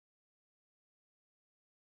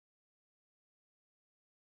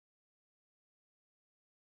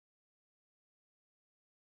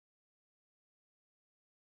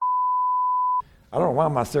I don't know why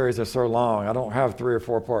my series are so long. I don't have 3 or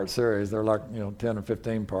 4 part series. They're like 10 or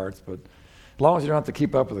 15 parts, but as long as you don't have to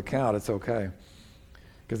keep up with the count, it's okay.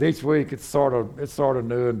 Because each week it's sort of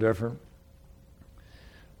new and different.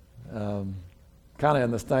 Kind of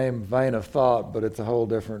in the same vein of thought, but it's a whole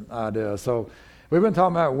different idea. So we've been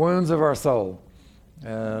talking about wounds of our soul.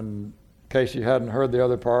 And in case you hadn't heard the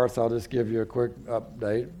other parts, I'll just give you a quick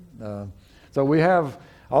update. So we have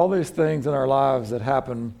all these things in our lives that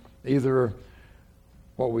happen, either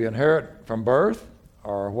what we inherit from birth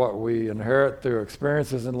or what we inherit through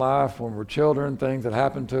experiences in life when we're children, things that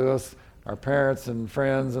happen to us, our parents and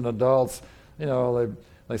friends and adults.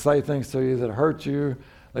 They say things to you that hurt you.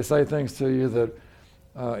 They say things to you that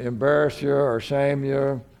embarrass you or shame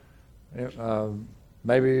you.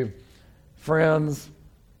 Maybe friends.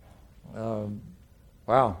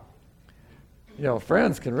 Wow.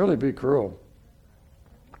 Friends can really be cruel.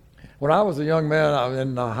 When I was a young man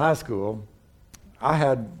in high school, I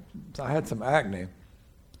had some acne.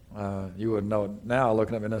 You wouldn't know it now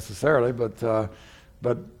looking at me necessarily, but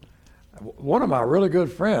one of my really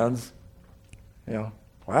good friends,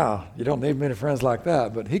 wow, you don't need many friends like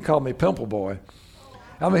that, but he called me Pimple Boy.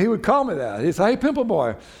 I mean, he would call me that. He'd say, "Hey, Pimple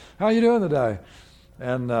Boy, how you doing today?"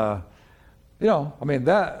 And,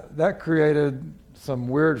 that created some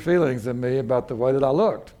weird feelings in me about the way that I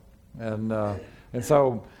looked. And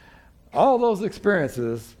so all those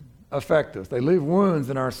experiences affect us. They leave wounds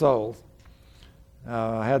in our souls.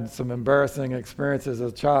 I had some embarrassing experiences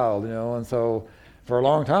as a child, and so for a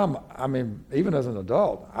long time, even as an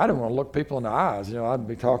adult, I didn't want to look people in the eyes. I'd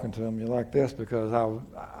be talking to them like this because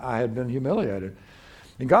I had been humiliated.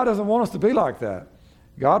 And God doesn't want us to be like that.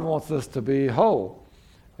 God wants us to be whole.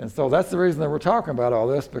 And so that's the reason that we're talking about all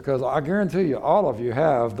this, because I guarantee you, all of you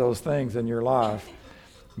have those things in your life.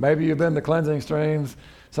 Maybe you've been to cleansing streams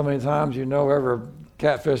so many times you know every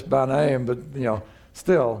catfish by name, but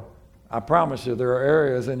still, I promise you there are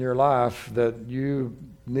areas in your life that you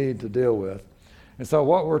need to deal with. And so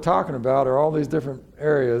what we're talking about are all these different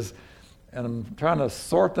areas, and I'm trying to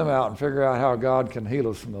sort them out and figure out how God can heal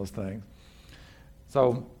us from those things.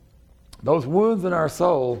 So those wounds in our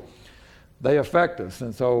soul, they affect us.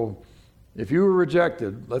 And so if you were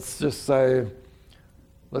rejected, let's say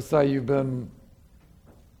you've been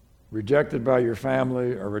rejected by your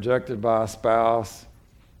family or rejected by a spouse.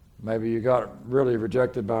 Maybe you got really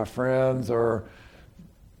rejected by friends, or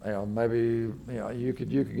maybe you could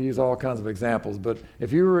use all kinds of examples. But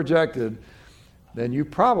if you were rejected, then you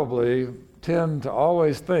probably tend to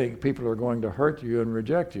always think people are going to hurt you and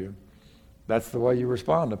reject you. That's the way you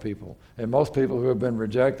respond to people. And most people who have been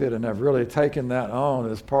rejected and have really taken that on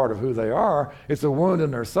as part of who they are, it's a wound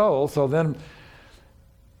in their soul. So then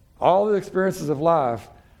all the experiences of life,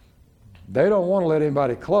 they don't want to let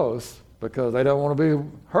anybody close because they don't want to be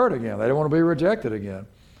hurt again. They don't want to be rejected again.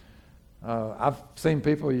 I've seen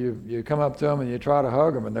people, you come up to them and you try to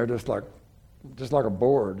hug them and they're just like a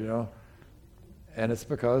board, And it's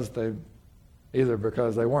because they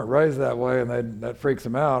weren't raised that way and that freaks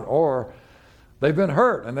them out, or they've been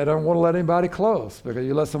hurt and they don't want to let anybody close, because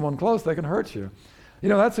you let someone close, they can hurt you.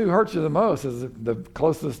 That's who hurts you the most, is the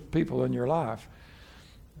closest people in your life.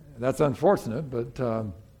 That's unfortunate, but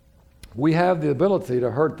we have the ability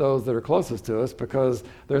to hurt those that are closest to us because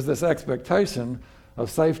there's this expectation of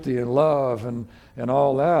safety and love and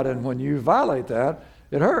all that, and when you violate that,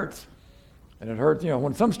 it hurts. And it hurts,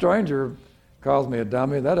 when some stranger calls me a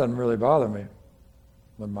dummy, that doesn't really bother me.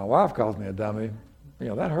 When my wife calls me a dummy,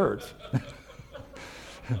 that hurts.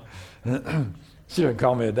 She didn't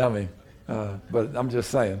call me a dummy, but I'm just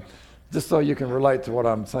saying, just so you can relate to what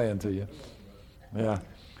I'm saying to you. Yeah.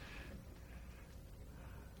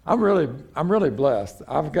 I'm really blessed.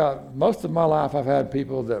 Most of my life I've had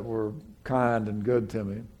people that were kind and good to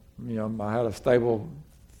me. I had a stable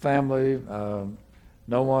family.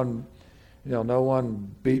 No one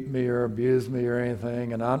beat me or abused me or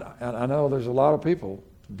anything. And I know there's a lot of people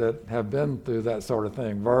that have been through that sort of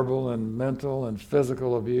thing, verbal and mental and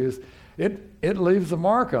physical abuse. It leaves a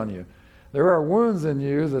mark on you. There are wounds in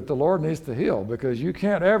you that the Lord needs to heal, because you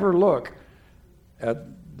can't ever look at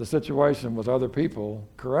the situation with other people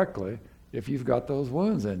correctly if you've got those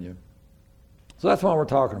wounds in you. So that's why we're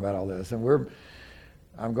talking about all this. And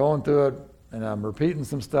I'm going through it, and I'm repeating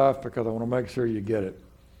some stuff because I want to make sure you get it.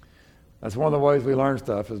 That's one of the ways we learn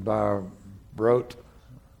stuff, is by rote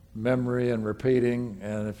memory and repeating.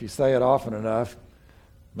 And if you say it often enough,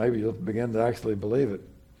 maybe you'll begin to actually believe it.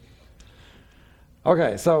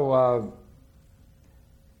 Okay, so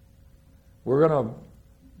we're going to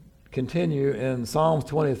continue in Psalms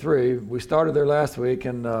 23. We started there last week,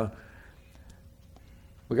 and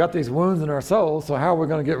we got these wounds in our souls, so how are we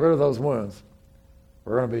going to get rid of those wounds?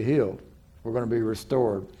 We're going to be healed. We're going to be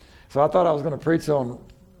restored. So I thought I was going to preach on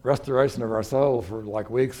restoration of our soul for like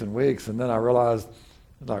weeks and weeks, and then I realized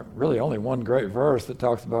there's like really only one great verse that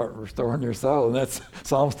talks about restoring your soul, and that's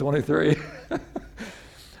Psalms 23.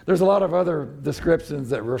 There's a lot of other descriptions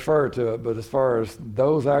that refer to it, but as far as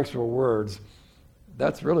those actual words,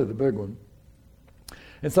 that's really the big one.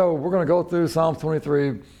 And so we're going to go through Psalms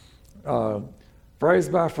 23 phrase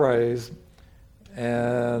by phrase,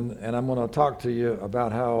 and I'm going to talk to you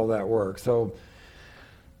about how all that works. So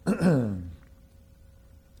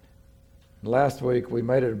last week we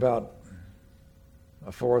made it about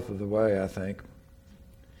a fourth of the way, I think.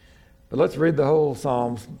 But let's read the whole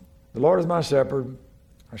Psalms. The Lord is my shepherd,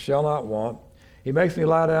 I shall not want. He makes me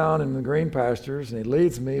lie down in the green pastures, and he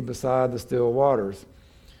leads me beside the still waters.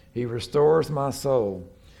 He restores my soul.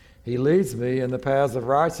 He leads me in the paths of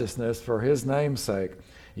righteousness for his name's sake.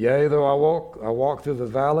 Yea, though I walk through the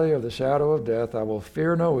valley of the shadow of death, I will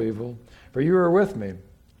fear no evil, for you are with me.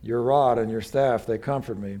 Your rod and your staff, they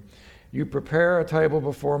comfort me. You prepare a table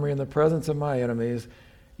before me in the presence of my enemies.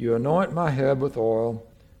 You anoint my head with oil.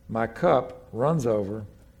 My cup runs over.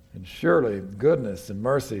 And surely goodness and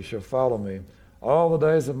mercy shall follow me all the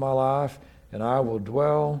days of my life, and I will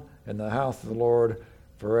dwell in the house of the Lord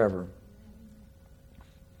forever.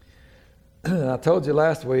 I told you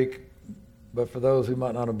last week, but for those who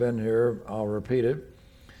might not have been here, I'll repeat it.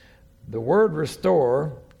 The word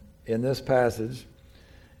restore in this passage,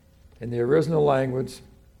 in the original language,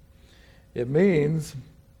 it means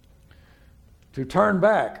to turn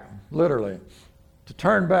back, literally. To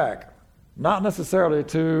turn back. Not necessarily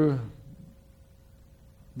to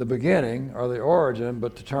the beginning or the origin,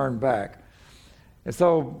 but to turn back. And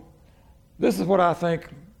so this is what I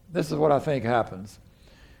think happens.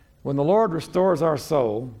 When the Lord restores our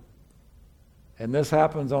soul, and this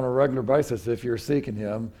happens on a regular basis if you're seeking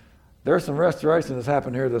him, there's some restoration that's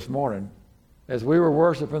happened here this morning. As we were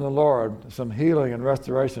worshiping the Lord, some healing and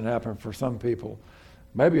restoration happened for some people,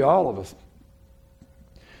 maybe all of us.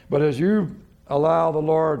 But as you allow the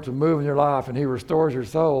Lord to move in your life and he restores your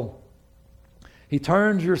soul, he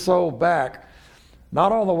turns your soul back,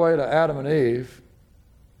 not all the way to Adam and Eve,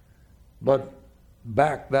 but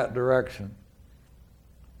back that direction.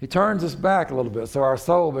 He turns us back a little bit so our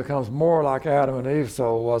soul becomes more like Adam and Eve's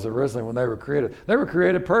soul was originally when they were created. They were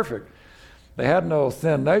created perfect. They had no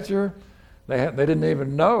sin nature. They didn't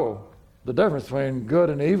even know the difference between good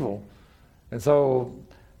and evil. And so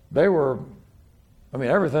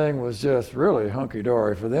everything was just really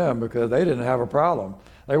hunky-dory for them because they didn't have a problem.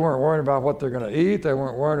 They weren't worried about what they're going to eat. They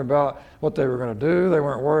weren't worried about what they were going to do. They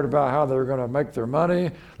weren't worried about how they were going to make their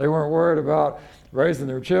money. They weren't worried about raising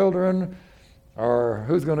their children or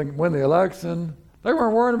who's going to win the election. They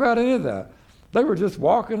weren't worried about any of that. They were just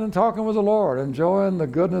walking and talking with the Lord, enjoying the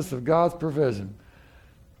goodness of God's provision.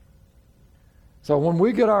 So when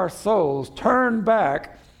we get our souls turned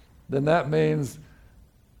back, then that means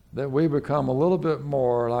that we become a little bit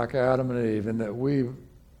more like Adam and Eve, and that we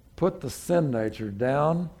put the sin nature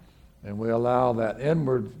down and we allow that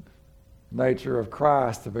inward nature of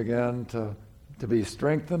Christ to begin to be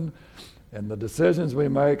strengthened, and the decisions we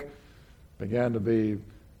make begin to be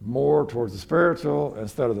more towards the spiritual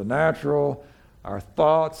instead of the natural. Our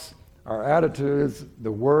thoughts, our attitudes,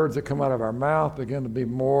 the words that come out of our mouth begin to be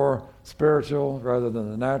more spiritual rather than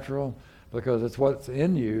the natural, because it's what's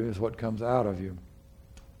in you is what comes out of you.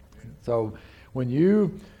 So when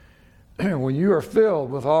you are filled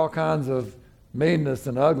with all kinds of meanness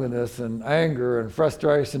and ugliness and anger and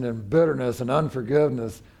frustration and bitterness and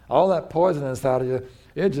unforgiveness, all that poison inside of you,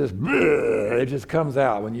 it just comes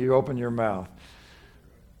out when you open your mouth.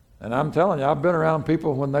 And I'm telling you, I've been around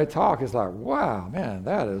people when they talk, it's like, wow, man,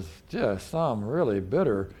 that is just some really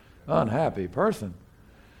bitter, unhappy person.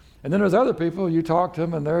 And then there's other people, you talk to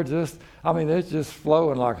them and they're just, it's just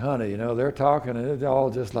flowing like honey, they're talking and it's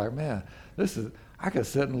all just like, man, I could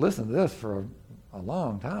sit and listen to this for a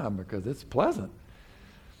long time because it's pleasant.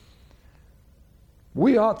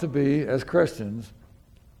 We ought to be, as Christians,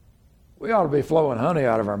 we ought to be flowing honey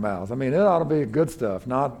out of our mouths. It ought to be good stuff,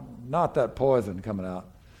 not that poison coming out.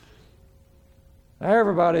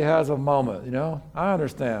 Everybody has a moment, I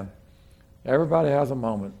understand. Everybody has a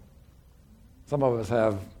moment. Some of us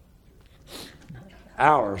have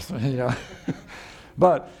hours,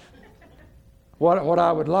 But what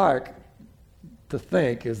I would like to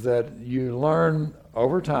think is that you learn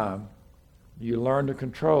over time, you learn to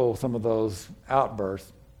control some of those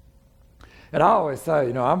outbursts. And I always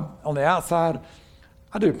say, I'm on the outside,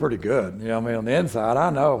 I do pretty good. On the inside,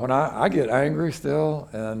 I know when I get angry still,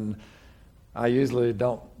 and I usually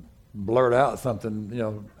don't blurt out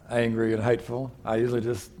something, angry and hateful. I usually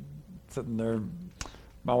just sitting there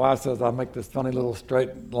My wife says I make this funny little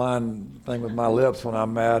straight line thing with my lips when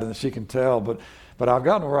I'm mad, and she can tell. But I've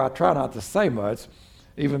gotten where I try not to say much,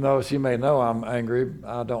 even though she may know I'm angry.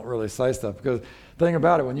 I don't really say stuff because the thing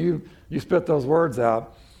about it, when you spit those words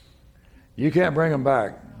out, you can't bring them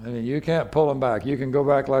back. I mean, you can't pull them back. You can go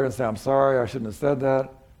back later and say, "I'm sorry, I shouldn't have said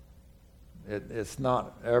that." It's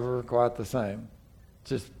not ever quite the same. It's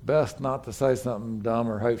just best not to say something dumb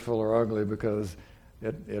or hateful or ugly because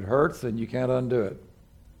it hurts and you can't undo it.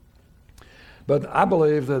 But I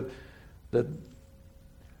believe that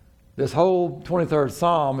this whole 23rd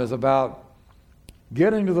Psalm is about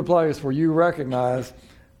getting to the place where you recognize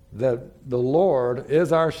that the Lord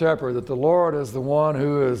is our shepherd, that the Lord is the one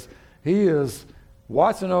He is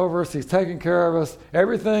watching over us, He's taking care of us.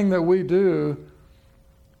 Everything that we do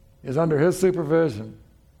is under His supervision,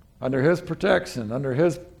 under His protection, under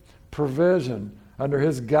His provision, under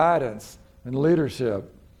His guidance and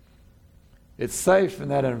leadership. It's safe in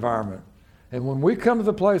that environment. And when we come to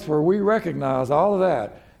the place where we recognize all of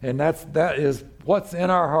that, and that is what's in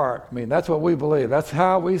our heart, I mean, that's what we believe, that's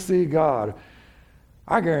how we see God,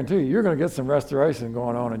 I guarantee you're going to get some restoration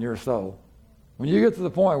going on in your soul. When you get to the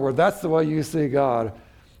point where that's the way you see God,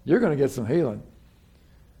 you're going to get some healing.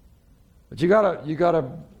 But you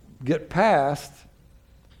gotta get past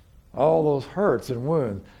all those hurts and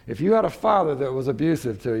wounds. If you had a father that was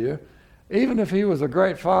abusive to you, even if he was a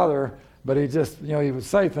great father, but he just, he would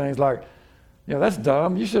say things like, that's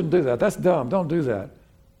dumb, you shouldn't do that, that's dumb, don't do that.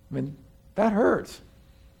 I mean, that hurts.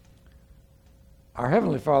 Our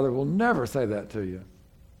Heavenly Father will never say that to you.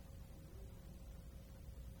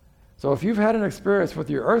 So if you've had an experience with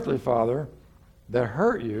your earthly father that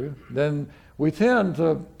hurt you, then we tend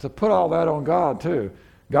to put all that on God too.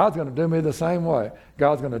 God's going to do me the same way.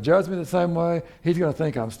 God's going to judge me the same way. He's going to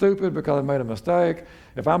think I'm stupid because I made a mistake.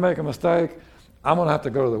 If I make a mistake, I'm going to have to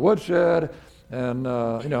go to the woodshed, and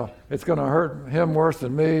it's going to hurt him worse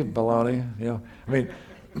than me. Baloney. I mean,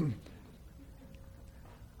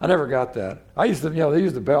 I never got that. I used to, they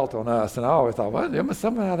used a belt on us, and I always thought, well,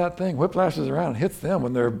 somehow that thing whiplashes around and hits them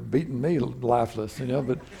when they're beating me lifeless,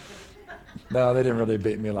 but no, they didn't really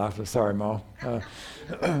beat me lifeless. Sorry, Ma.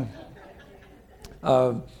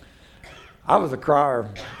 I was a crier.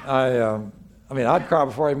 I'd cry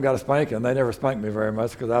before I even got a spanking. They never spanked me very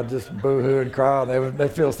much because I'd just boo-hoo and cry, and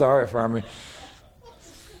they'd feel sorry for me.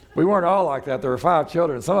 We weren't all like that. There were 5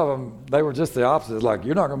 children. Some of them, they were just the opposite. Like,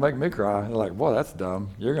 you're not going to make me cry. They're like, boy, that's dumb.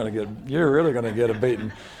 You're really going to get a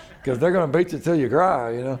beating because they're going to beat you till you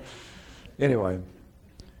cry, Anyway.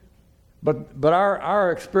 But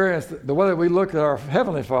our experience, the way that we look at our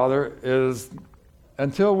Heavenly Father is,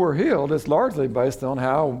 until we're healed, it's largely based on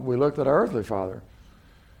how we looked at our earthly father.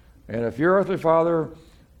 And if your earthly father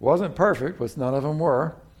wasn't perfect, which none of them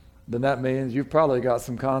were, then that means you've probably got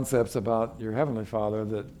some concepts about your Heavenly Father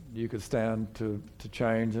that you could stand to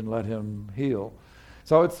change and let Him heal.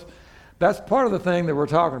 So that's part of the thing that we're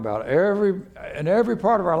talking about. Every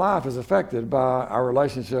part of our life is affected by our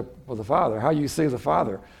relationship with the Father, how you see the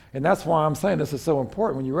Father. And that's why I'm saying this is so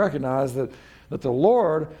important when you recognize that the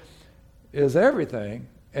Lord is everything,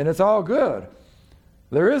 and it's all good.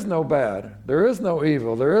 There is no bad. There is no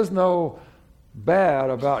evil. There is no bad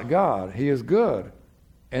about God. He is good,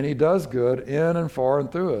 and He does good in and for and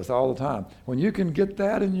through us all the time. When you can get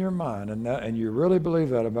that in your mind and you really believe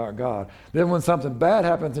that about God, then when something bad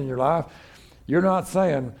happens in your life, you're not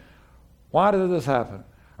saying, why did this happen?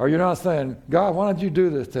 Or you're not saying, God, why did you do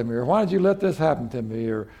this to me? Or why did you let this happen to me?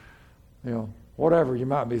 Or, whatever you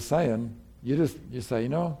might be saying, you say,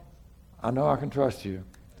 I know I can trust you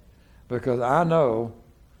because I know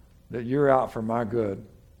that you're out for my good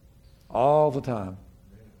all the time.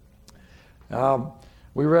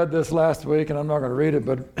 We read this last week, and I'm not going to read it,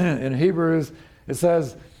 but in Hebrews it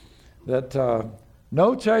says that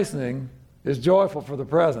no chastening is joyful for the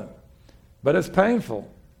present, but it's painful.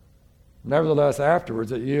 Nevertheless,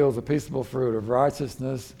 afterwards it yields a peaceable fruit of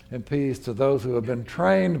righteousness and peace to those who have been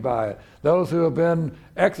trained by it, those who have been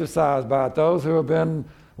exercised by it, those who have been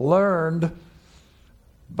learned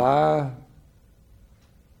by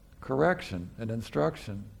correction and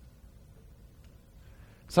instruction.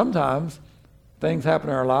 Sometimes things happen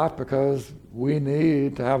in our life because we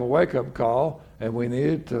need to have a wake-up call, and we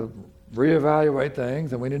need to reevaluate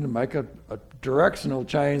things, and we need to make a directional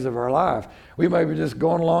change of our life. We may be just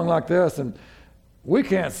going along like this, and we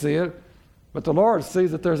can't see it, but the Lord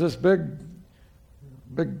sees that there's this big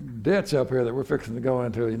ditch up here that we're fixing to go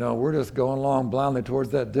into. We're just going along blindly towards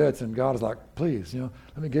that ditch, and God is like, please, let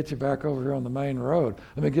me get you back over here on the main road.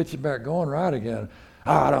 Let me get you back going right again.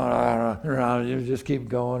 I don't. You just keep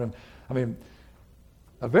going. And,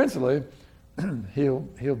 eventually,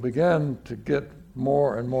 he'll begin to get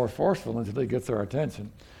more and more forceful until he gets our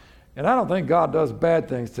attention. And I don't think God does bad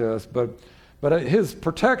things to us, but his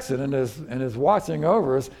protection and his watching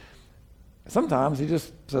over us, sometimes he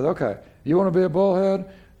just says, okay, you want to be a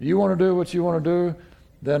bullhead? You want to do what you want to do?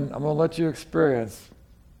 Then I'm going to let you experience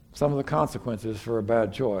some of the consequences for a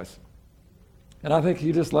bad choice. And I think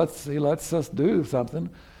he lets us do something,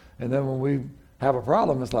 and then when we have a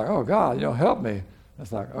problem, it's like, oh God, help me.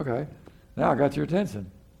 It's like, okay, now I got your attention.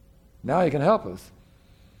 Now he can help us.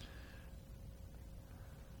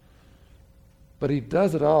 But he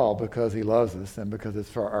does it all because he loves us and because it's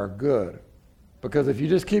for our good. Because if you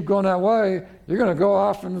just keep going that way, you're going to go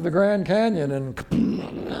off into the Grand Canyon and,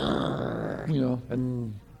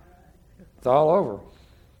 and it's all over.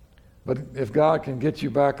 But if God can get you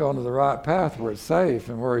back onto the right path where it's safe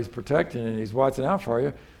and where he's protecting and he's watching out for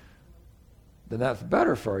you, then that's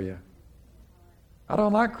better for you. I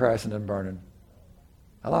don't like crashing and burning.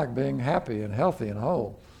 I like being happy and healthy and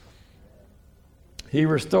whole. He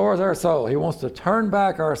restores our soul. He wants to turn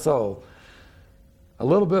back our soul a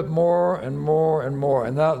little bit more and more and more.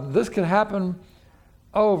 And now this can happen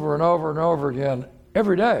over and over and over again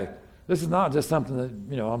every day. This is not just something that,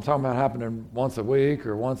 I'm talking about happening once a week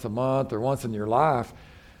or once a month or once in your life.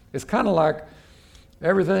 It's kind of like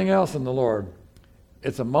everything else in the Lord.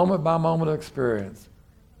 It's a moment-by-moment experience.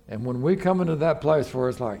 And when we come into that place where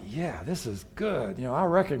it's like, yeah, this is good. I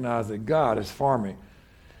recognize that God is for me.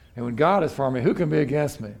 And when God is for me, who can be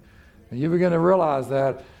against me? And you begin to realize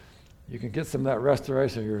that, you can get some of that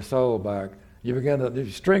restoration of your soul back. You begin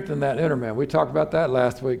to strengthen that inner man. We talked about that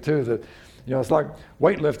last week too, that it's like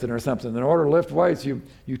weightlifting or something. In order to lift weights, you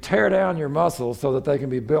tear down your muscles so that they can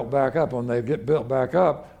be built back up. When they get built back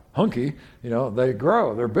up, hunky, they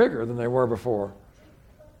grow. They're bigger than they were before.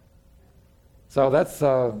 So that's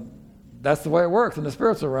the way it works in the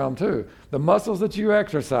spiritual realm too. The muscles that you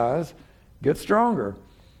exercise get stronger.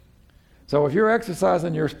 So if you're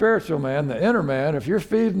exercising your spiritual man, the inner man, if you're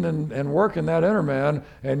feeding and working that inner man,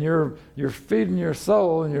 and you're feeding your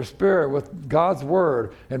soul and your spirit with God's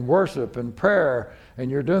word and worship and prayer, and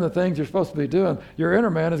you're doing the things you're supposed to be doing, your inner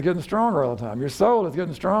man is getting stronger all the time. Your soul is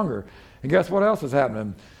getting stronger. And guess what else is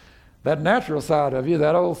happening? That natural side of you,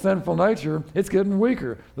 that old sinful nature, it's getting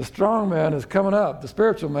weaker. The strong man is coming up. The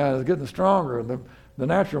spiritual man is getting stronger. The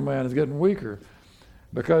natural man is getting weaker.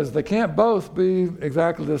 Because they can't both be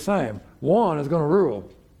exactly the same. One is going to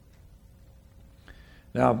rule.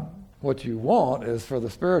 Now, what you want is for the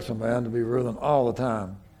spiritual man to be ruling all the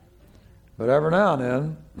time. But every now and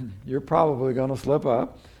then, you're probably going to slip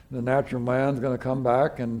up. The natural man's going to come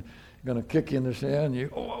back and going to kick you in the shin.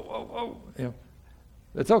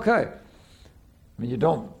 It's okay. I mean, you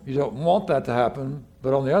don't want that to happen.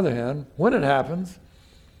 But on the other hand, when it happens,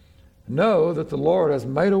 know that the Lord has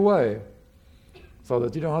made a way so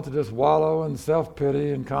that you don't have to just wallow in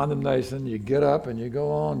self-pity and condemnation. You get up and you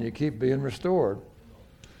go on, you keep being restored.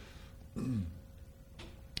 All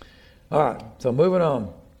right, so moving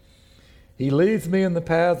on. He leads me in the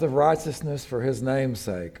paths of righteousness for his name's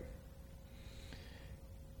sake.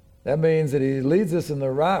 That means that he leads us in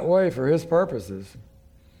the right way for his purposes.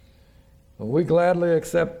 When we gladly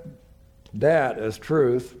accept that as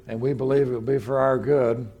truth, and we believe it will be for our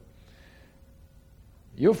good,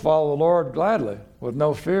 you'll follow the Lord gladly, with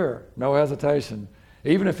no fear, no hesitation.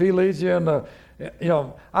 Even if he leads you in the,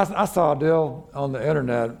 I saw a deal on the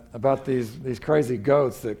internet about these crazy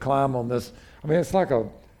goats that climb on this. I mean, it's like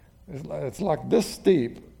this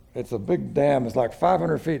steep. It's a big dam. It's like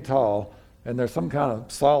 500 feet tall, and there's some kind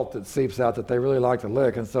of salt that seeps out that they really like to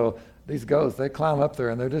lick. And so these goats, they climb up there,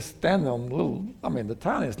 and they're just standing on the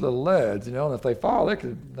tiniest little ledge, and if they fall, they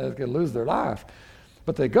could lose their life.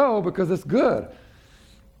 But they go because it's good.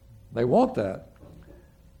 They want that.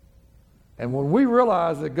 And when we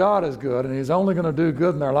realize that God is good and he's only going to do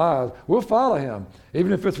good in our lives, we'll follow him,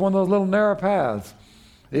 even if it's one of those little narrow paths,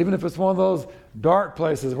 even if it's one of those dark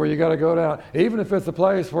places where you got to go down, even if it's a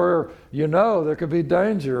place where there could be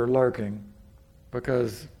danger lurking,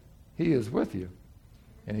 because he is with you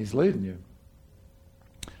and he's leading you.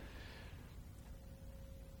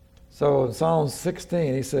 So in Psalm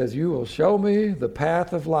 16, he says, "You will show me the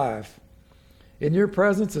path of life. In your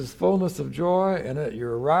presence is fullness of joy, and at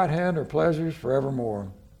your right hand are pleasures forevermore."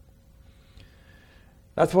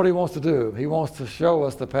 That's what he wants to do. He wants to show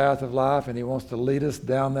us the path of life, and he wants to lead us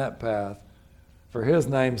down that path for his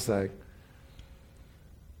name's sake.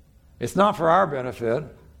 It's not for our benefit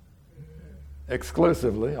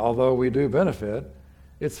exclusively, although we do benefit.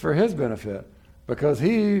 It's for his benefit, because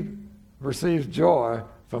he receives joy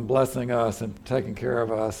from blessing us and taking care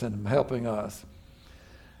of us and helping us.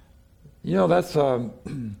 That's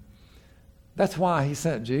why he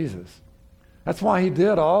sent Jesus. That's why he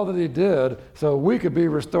did all that he did, so we could be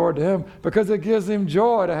restored to him, because it gives him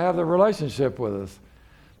joy to have the relationship with us.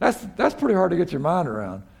 That's pretty hard to get your mind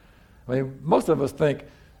around. I mean, most of us think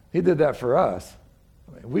he did that for us.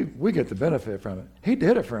 I mean, we get the benefit from it. He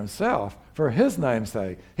did it for himself, for his name's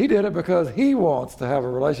sake. He did it because he wants to have a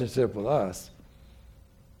relationship with us.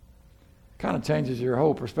 Kind of changes your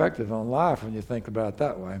whole perspective on life when you think about it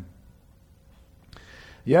that way.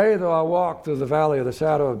 Yea, though I walk through the valley of the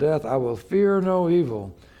shadow of death, I will fear no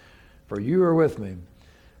evil, for you are with me.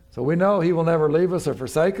 So we know he will never leave us or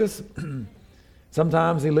forsake us.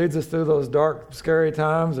 Sometimes he leads us through those dark, scary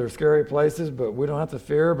times or scary places, but we don't have to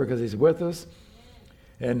fear because he's with us.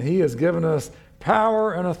 And he has given us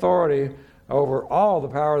power and authority over all the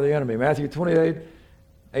power of the enemy. Matthew 28,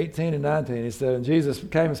 18 and 19, he said, and Jesus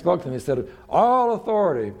came and spoke to him. He said, all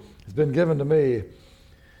authority has been given to me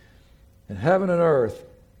in heaven and earth.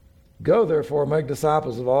 Go, therefore, make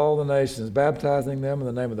disciples of all the nations, baptizing them in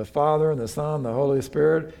the name of the Father and the Son and the Holy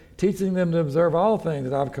Spirit, teaching them to observe all things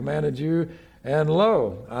that I've commanded you. And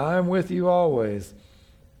lo, I am with you always,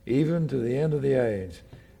 even to the end of the age.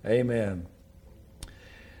 Amen.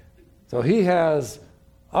 So he has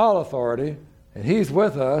all authority, and he's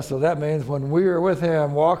with us. So that means when we are with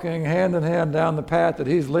him, walking hand in hand down the path that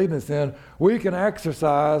he's leading us in, we can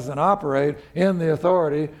exercise and operate in the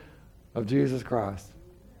authority of Jesus Christ.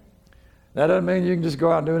 That doesn't mean you can just go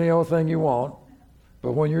out and do any old thing you want.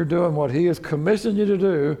 But when you're doing what he has commissioned you to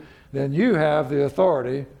do, then you have the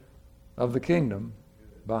authority of the kingdom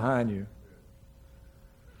behind you.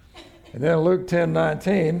 And then Luke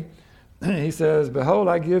 10:19, he says, behold,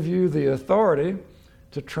 I give you the authority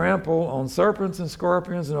to trample on serpents and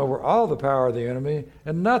scorpions and over all the power of the enemy,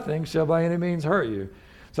 and nothing shall by any means hurt you.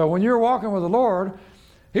 So when you're walking with the Lord,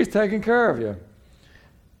 he's taking care of you.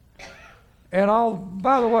 And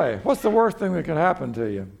by the way, what's the worst thing that could happen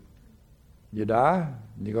to you? You die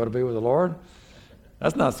and you go to be with the Lord?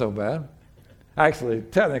 That's not so bad. Actually,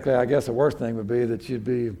 technically, I guess the worst thing would be that you'd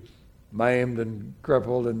be maimed and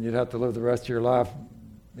crippled and you'd have to live the rest of your life,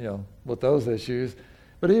 with those issues.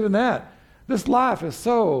 But even that, this life is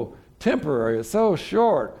so temporary, it's so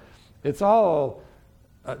short. It's all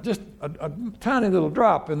just a tiny little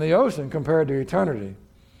drop in the ocean compared to eternity.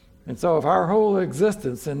 And so if our whole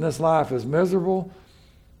existence in this life is miserable,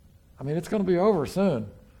 it's going to be over soon.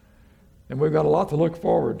 And we've got a lot to look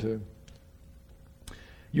forward to.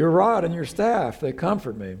 Your rod and your staff, they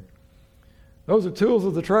comfort me. Those are tools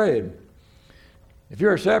of the trade. If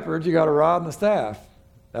you're a shepherd, you got a rod and a staff.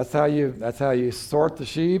 That's how you sort the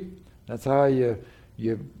sheep. That's how you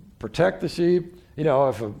protect the sheep.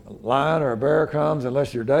 If a lion or a bear comes,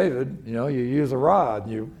 unless you're David, you use a rod.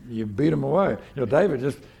 You beat them away. David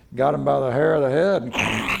just got him by the hair of the head,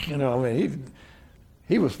 and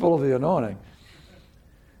he was full of the anointing.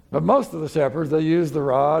 But most of the shepherds, they use the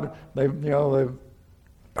rod. They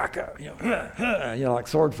back up, like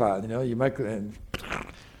sword fight. You make it,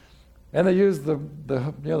 and they use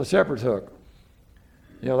the shepherd's hook.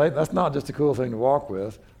 That's not just a cool thing to walk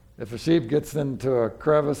with. If a sheep gets into a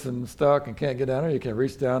crevice and stuck and can't get down there, you can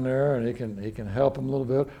reach down there and he can help them a little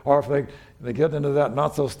bit. Or if they get into that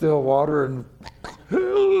not so still water and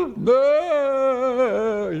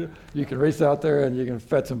you can reach out there and you can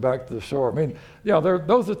fetch them back to the shore.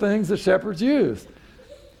 Those are things that shepherds use.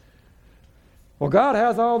 Well, God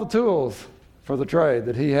has all the tools for the trade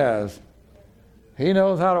that he has. He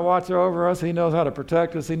knows how to watch over us. He knows how to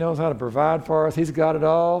protect us. He knows how to provide for us. He's got it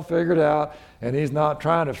all figured out, and he's not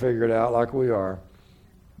trying to figure it out like we are.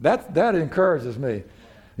 That encourages me.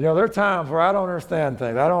 There are times where I don't understand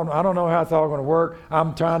things. I don't know how it's all going to work.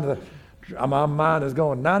 My mind is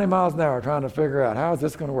going 90 miles an hour trying to figure out, how is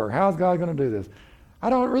this going to work? How is God going to do this?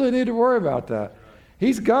 I don't really need to worry about that.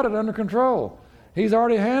 He's got it under control. He's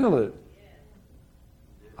already handled it.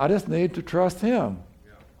 I just need to trust him.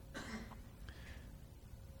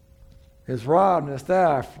 His rod and his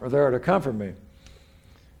staff are there to comfort me.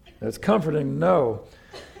 It's comforting to know.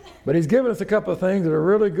 But he's given us a couple of things that are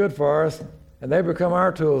really good for us, and they become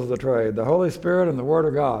our tools of the trade, the Holy Spirit and the Word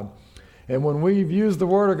of God. And when we've used the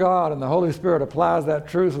Word of God and the Holy Spirit applies that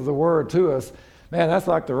truth of the Word to us, man, that's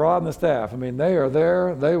like the rod and the staff. They are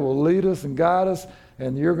there. They will lead us and guide us,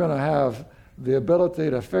 and you're going to have the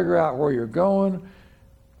ability to figure out where you're going,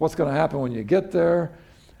 what's going to happen when you get there,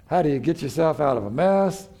 how do you get yourself out of a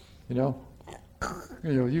mess. You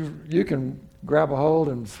can grab a hold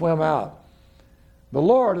and swim out. The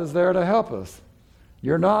Lord is there to help us.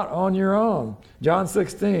 You're not on your own. John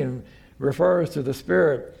 16 refers to the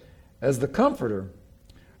Spirit as the comforter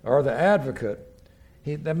or the advocate.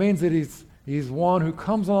 That means that he's one who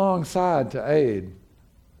comes alongside to aid.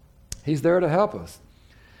 He's there to help us.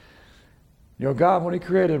 God, when he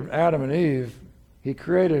created Adam and Eve, he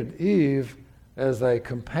created Eve as a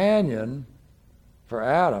companion for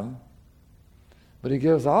Adam, but he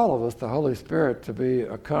gives all of us the Holy Spirit to be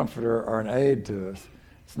a comforter or an aid to us.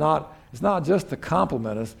 It's not just to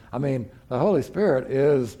complement us. I mean, the Holy Spirit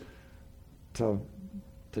is to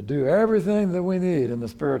do everything that we need in the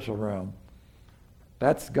spiritual realm.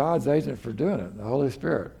 That's God's agent for doing it, the Holy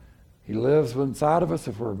Spirit. He lives inside of us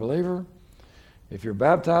if we're a believer. If you're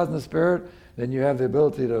baptized in the Spirit, then you have the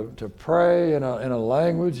ability to pray in a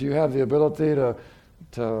language. You have the ability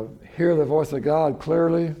to hear the voice of God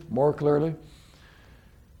clearly, more clearly.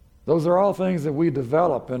 Those are all things that we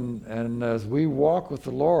develop, and as we walk with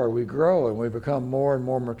the Lord, we grow and we become more and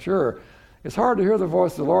more mature. It's hard to hear the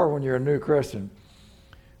voice of the Lord when you're a new Christian.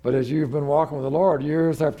 But as you've been walking with the Lord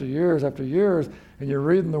years after years after years, and you're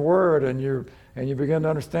reading the Word and you begin to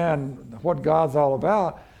understand what God's all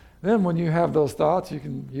about, then when you have those thoughts, you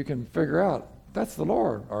can figure out, that's the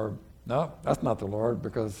Lord, or no, that's not the Lord,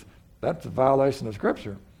 because that's a violation of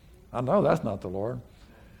Scripture. I know that's not the Lord.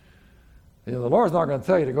 The Lord's not going to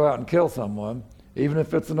tell you to go out and kill someone, even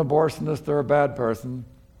if it's an abortionist or a bad person.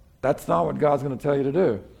 That's not what God's going to tell you to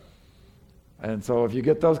do. And so if you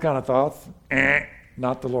get those kind of thoughts,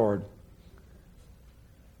 not the Lord.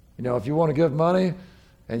 If you want to give money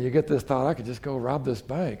and you get this thought, I could just go rob this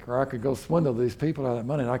bank, or I could go swindle these people out of that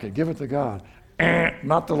money and I could give it to God.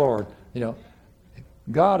 Not the Lord.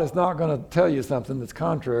 God is not going to tell you something that's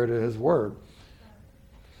contrary to his word.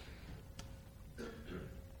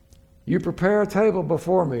 You prepare a table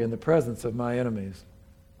before me in the presence of my enemies.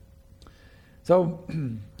 So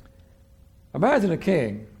imagine a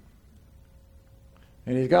king,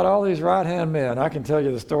 and he's got all these right-hand men. I can tell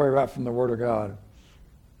you the story right from the Word of God.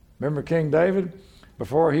 Remember King David?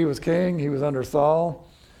 Before he was king, he was under Saul.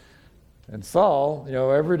 And Saul,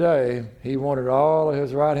 every day, he wanted all of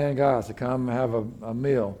his right-hand guys to come and have a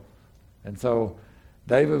meal. And so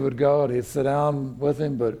David would go and he'd sit down with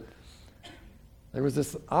him, but there was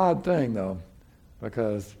this odd thing, though,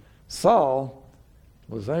 because Saul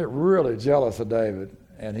was really jealous of David,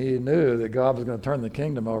 and he knew that God was going to turn the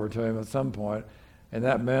kingdom over to him at some point, and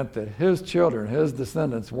that meant that his children, his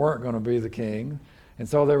descendants, weren't going to be the king. And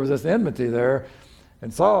so there was this enmity there,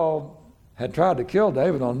 and Saul had tried to kill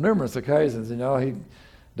David on numerous occasions.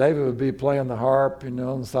 David would be playing the harp,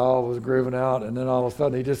 and Saul was grooving out, and then all of a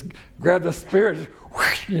sudden he just grabbed the spear,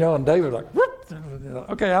 and David was like, whoop,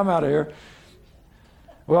 okay, I'm out of here.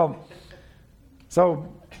 Well, so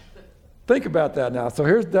think about that now. So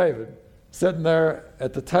here's David sitting there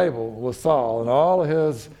at the table with Saul and all of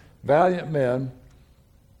his valiant men,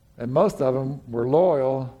 and most of them were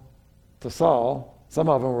loyal to Saul. Some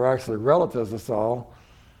of them were actually relatives of Saul.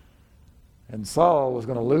 And Saul was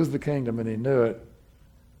going to lose the kingdom, and he knew it.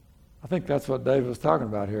 I think that's what David was talking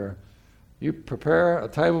about here. You prepare a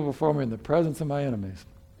table before me in the presence of my enemies.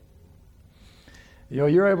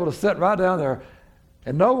 You're able to sit right down there,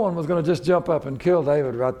 and no one was going to just jump up and kill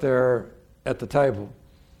David right there at the table.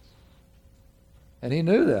 And he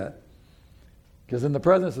knew that. Because in the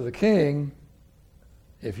presence of the king,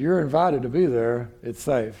 if you're invited to be there, it's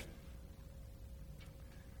safe.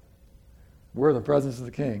 We're in the presence of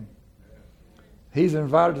the king. He's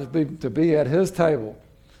invited to be at his table.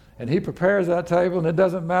 And he prepares that table, and it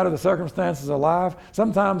doesn't matter the circumstances of life.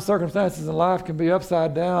 Sometimes circumstances in life can be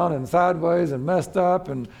upside down and sideways and messed up,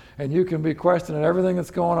 and you can be questioning everything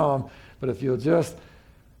that's going on. But if you'll just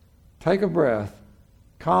take a breath,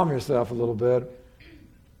 calm yourself a little bit,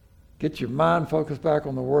 get your mind focused back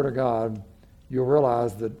on the Word of God, you'll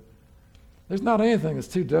realize that there's not anything that's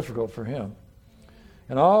too difficult for him.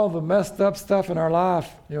 And all the messed up stuff in our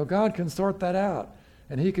life, God can sort that out.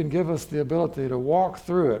 And he can give us the ability to walk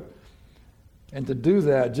through it and to do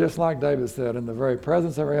that, just like David said, in the very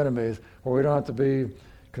presence of our enemies, where we don't have to be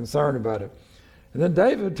concerned about it. And then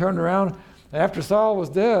David turned around, after Saul was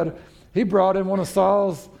dead, he brought in one of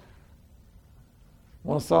Saul's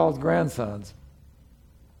grandsons.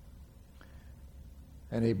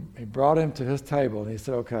 And he brought him to his table, and he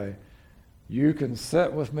said, okay, you can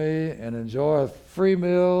sit with me and enjoy free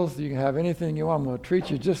meals. You can have anything you want. I'm going to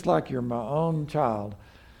treat you just like you're my own child.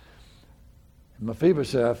 And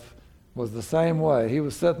Mephibosheth was the same way. He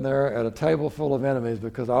was sitting there at a table full of enemies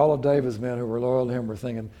because all of David's men who were loyal to him were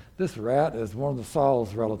thinking, this rat is one of the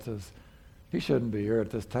Saul's relatives. He shouldn't be here at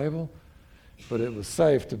this table. But it was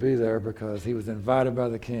safe to be there because he was invited by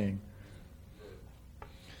the king.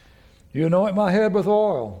 You anoint my head with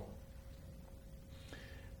oil.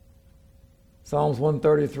 Psalms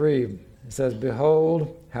 133, it says,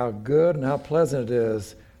 behold, how good and how pleasant it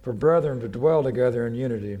is for brethren to dwell together in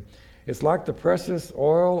unity. It's like the precious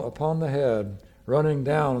oil upon the head, running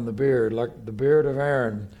down on the beard, like the beard of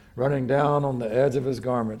Aaron, running down on the edge of his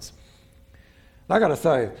garments. And I got to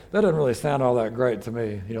say, that doesn't really sound all that great to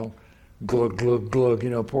me. Glug, glug,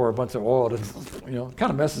 glug, pour a bunch of oil. It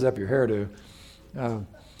kind of messes up your hairdo.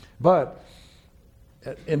 But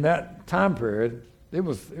in that time period, it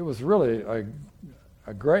was really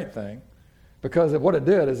a great thing, because what it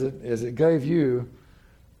did is it gave you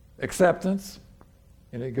acceptance,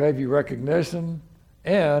 and it gave you recognition,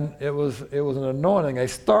 and it was an anointing, a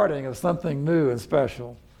starting of something new and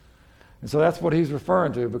special. And so that's what he's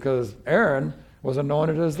referring to, because Aaron was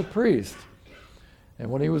anointed as the priest. And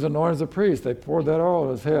when he was anointed as a priest, they poured that oil on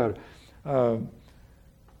his head.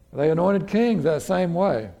 They anointed kings that same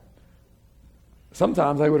way.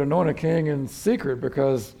 Sometimes they would anoint a king in secret,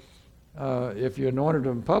 because if you anointed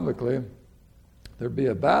him publicly, there'd be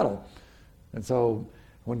a battle. And so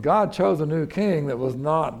when God chose a new king that was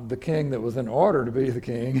not the king that was in order to be the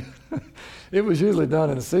king, it was usually done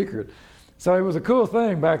in secret. So it was a cool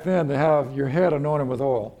thing back then to have your head anointed with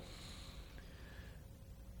oil.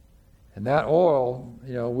 And that oil,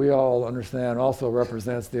 we all understand, also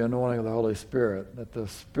represents the anointing of the Holy Spirit, that the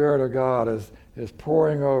Spirit of God is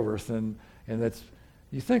pouring over us. And it's,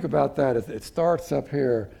 you think about that, it starts up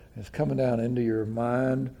here, it's coming down into your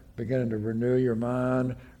mind, beginning to renew your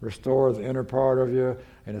mind, restore the inner part of you,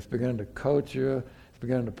 and it's beginning to coat you, it's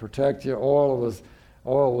beginning to protect you. Oil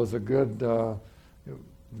was a good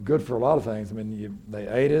for a lot of things. I mean, they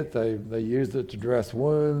ate it, they used it to dress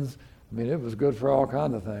wounds. I mean, it was good for all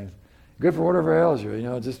kinds of things. Good for whatever ails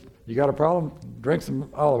you. Just, you got a problem, drink some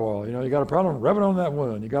olive oil. You got a problem, rub it on that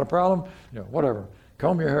wound. You got a problem, whatever.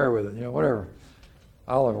 Comb your hair with it, whatever.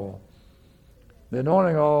 Olive oil. The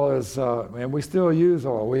anointing oil is, and we still use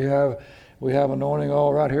oil. We have anointing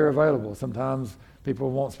oil right here available. Sometimes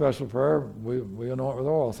people want special prayer. We anoint with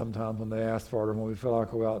oil sometimes when they ask for it, or when we feel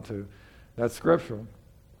like we ought to. That's scriptural.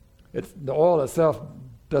 The oil itself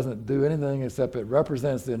doesn't do anything except it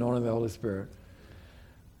represents the anointing of the Holy Spirit.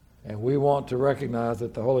 And we want to recognize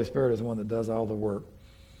that the Holy Spirit is the one that does all the work.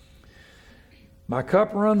 My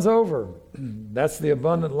cup runs over. That's the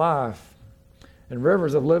abundant life. And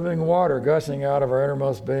rivers of living water gushing out of our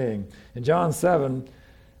innermost being. In John 7, it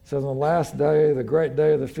says, on the last day, the great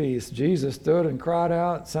day of the feast, Jesus stood and cried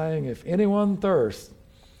out, saying, if anyone thirsts,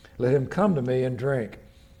 let him come to me and drink.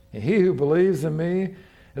 And he who believes in me,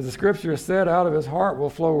 as the scripture said, out of his heart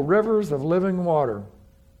will flow rivers of living water.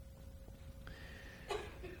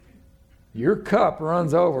 Your cup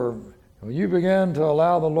runs over. When you begin to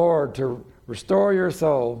allow the Lord to restore your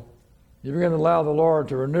soul, you begin to allow the Lord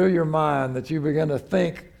to renew your mind, that you begin to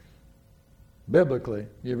think biblically,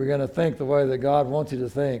 you begin to think the way that God wants you to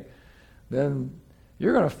think, then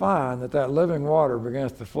you're going to find that living water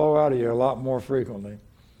begins to flow out of you a lot more frequently.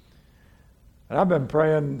 And I've been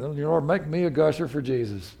praying, Lord, make me a gusher for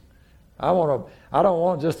Jesus. I don't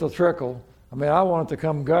want just a trickle. I want it to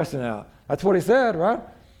come gushing out. That's what he said, right?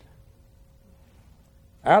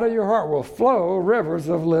 Out of your heart will flow rivers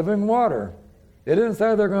of living water. It didn't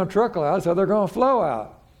say they're going to trickle out, it said they're going to flow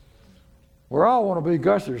out. We all want to be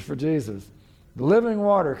gushers for Jesus. The living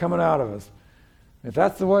water coming out of us. If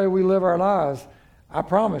that's the way we live our lives, I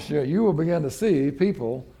promise you, you will begin to see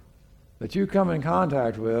people that you come in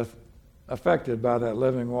contact with affected by that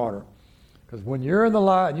living water. Because when you're in the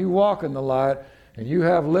light, you walk in the light, and you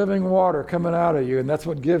have living water coming out of you, and that's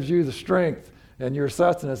what gives you the strength and your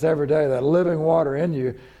sustenance every day, that living water in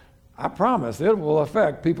you, I promise it will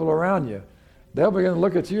affect people around you. They'll begin to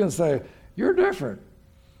look at you and say, you're different.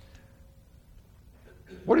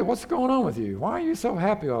 What's going on with you? Why are you so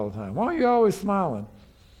happy all the time? Why are you always smiling?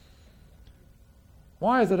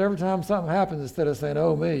 Why is it every time something happens, instead of saying,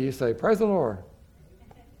 oh me, you say, praise the Lord?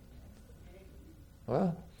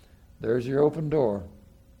 Well, there's your open door.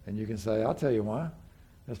 And you can say, I'll tell you why.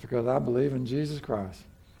 That's because I believe in Jesus Christ,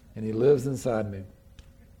 and he lives inside me.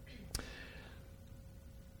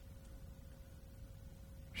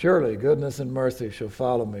 Surely goodness and mercy shall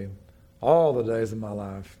follow me all the days of my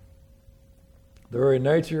life. The very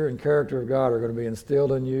nature and character of God are going to be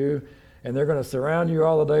instilled in you, and they're going to surround you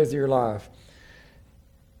all the days of your life.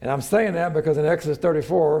 And I'm saying that because in Exodus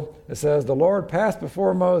 34, it says, the Lord passed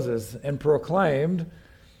before Moses and proclaimed,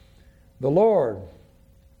 the Lord,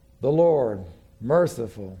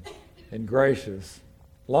 merciful and gracious,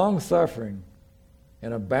 long-suffering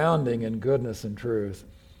and abounding in goodness and truth,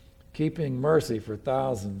 keeping mercy for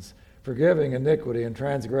thousands, forgiving iniquity and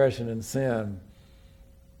transgression and sin.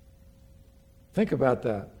 Think about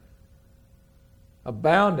that.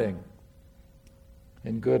 Abounding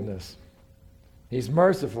in goodness. He's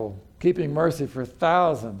merciful, keeping mercy for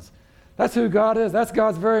thousands. That's who God is. That's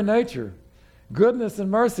God's very nature. Goodness and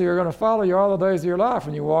mercy are going to follow you all the days of your life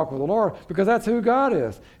when you walk with the Lord, because that's who God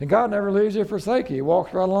is. And God never leaves you or forsakes you. He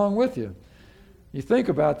walks right along with you. You think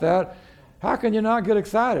about that. How can you not get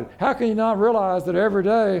excited? How can you not realize that every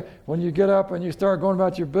day when you get up and you start going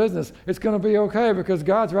about your business, it's going to be okay because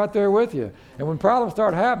God's right there with you. And when problems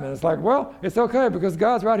start happening, it's like, well, it's okay because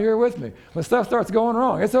God's right here with me. When stuff starts going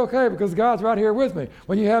wrong, it's okay because God's right here with me.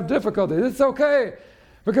 When you have difficulties, it's okay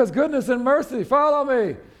because goodness and mercy follow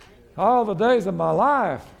me all the days of my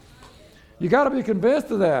life. You got to be convinced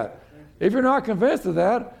of that. If you're not convinced of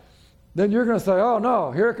that, then you're going to say, oh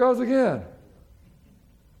no, here it goes again.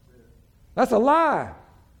 That's a lie.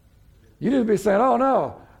 You need to be saying, oh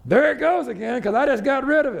no, there it goes again because I just got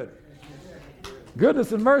rid of it.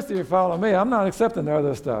 Goodness and mercy follow me. I'm not accepting the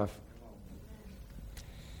other stuff.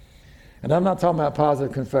 And I'm not talking about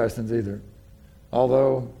positive confessions either.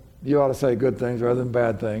 Although you ought to say good things rather than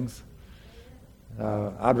bad things.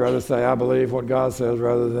 I'd rather say I believe what God says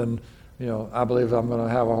rather than, I believe I'm going to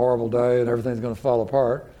have a horrible day and everything's going to fall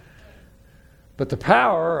apart. But the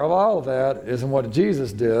power of all of that is in what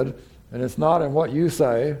Jesus did. And it's not in what you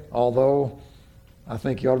say, although I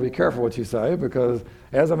think you ought to be careful what you say, because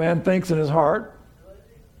as a man thinks in his heart,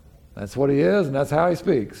 that's what he is and that's how he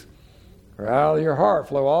speaks. For out of your heart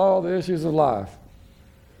flow all the issues of life.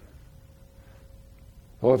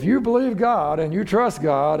 Well, if you believe God and you trust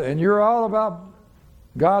God and you're all about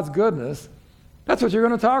God's goodness, that's what you're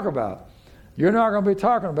going to talk about. You're not going to be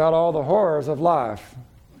talking about all the horrors of life.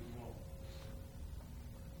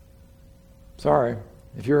 Sorry.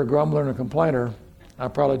 If you're a grumbler and a complainer, I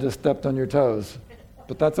probably just stepped on your toes.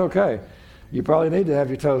 But that's okay. You probably need to have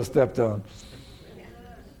your toes stepped on.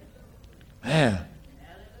 Man.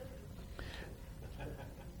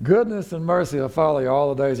 Goodness and mercy will follow you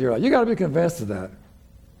all the days of your life. You got to be convinced of that.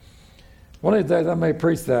 One of these days I may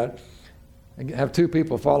preach that and have two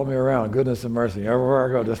people follow me around, goodness and mercy. Everywhere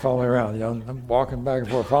I go, just follow me around. I'm walking back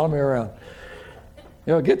and forth, follow me around.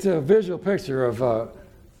 Get to a visual picture of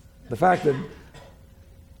the fact that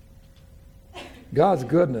God's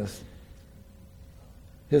goodness,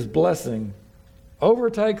 His blessing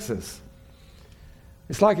overtakes us.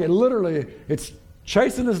 It's like it's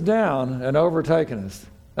chasing us down and overtaking us.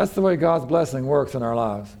 That's the way God's blessing works in our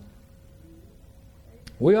lives.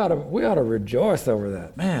 We ought to rejoice over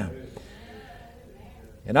that, man.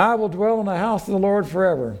 And I will dwell in the house of the Lord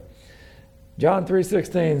forever. John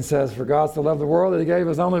 3:16 says, for God so loved the world that He gave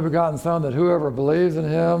His only begotten Son, that whoever believes in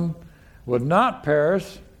Him would not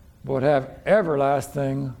perish, but would have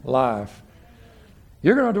everlasting life.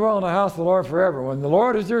 You're going to dwell in the house of the Lord forever. When the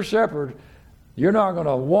Lord is your shepherd, you're not going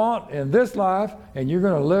to want in this life, and you're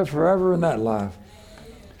going to live forever in that life.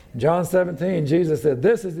 John 17, Jesus said,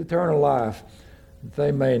 this is eternal life, that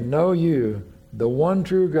they may know you, the one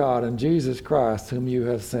true God, and Jesus Christ, whom you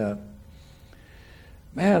have sent.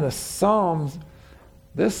 Man, this psalm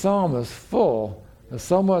is full of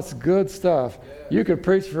so much good stuff. You could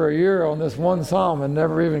preach for a year on this one psalm and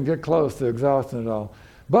never even get close to exhausting it all.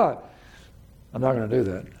 But I'm not going to do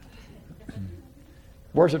that.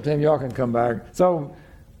 Worship team, y'all can come back. So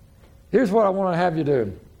here's what I want to have you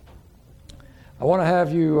do. I want to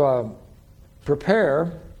have you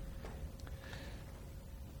prepare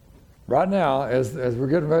right now as we're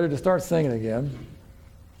getting ready to start singing again.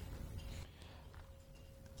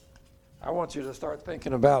 I want you to start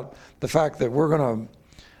thinking about the fact that we're going to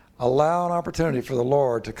allow an opportunity for the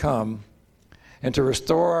Lord to come and to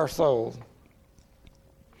restore our souls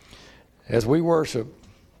as we worship.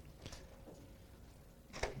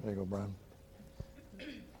 There you go, Brian.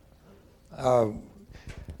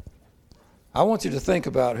 I want you to think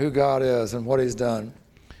about who God is and what He's done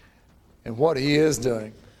and what He is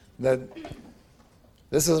doing. That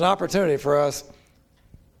this is an opportunity for us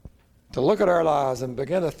to look at our lives and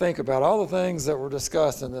begin to think about all the things that were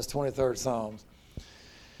discussed in this 23rd Psalms.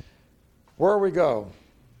 Where we go,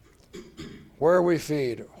 where we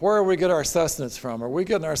feed, where we get our sustenance from. Are we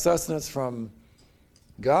getting our sustenance from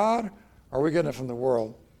God, or are we getting it from the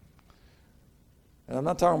world? And I'm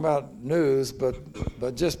not talking about news, but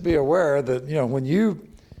just be aware that,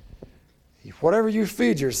 whatever you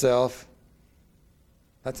feed yourself,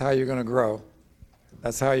 that's how you're going to grow.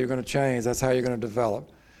 That's how you're going to change. That's how you're going to develop.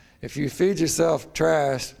 If you feed yourself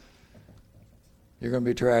trash, you're going to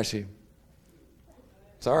be trashy.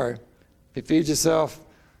 Sorry. If you feed yourself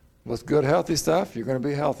with good, healthy stuff, you're going to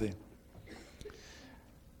be healthy.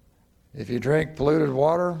 If you drink polluted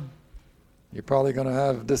water, you're probably going to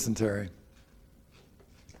have dysentery.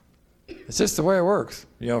 It's just the way it works.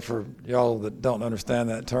 For y'all that don't understand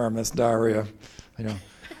that term, that's diarrhea.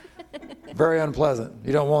 Very unpleasant.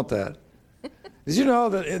 You don't want that. Did you know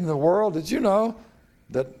that in the world,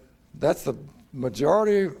 that that's the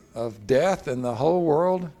majority of death in the whole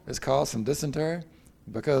world is caused from dysentery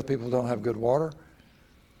because people don't have good water?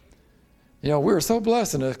 We're so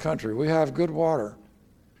blessed in this country. We have good water.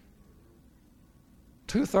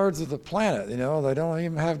 2/3 of the planet, they don't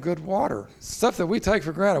even have good water. Stuff that we take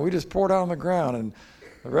for granted. We just pour it out on the ground, and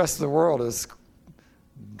the rest of the world is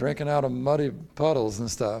drinking out of muddy puddles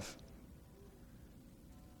and stuff.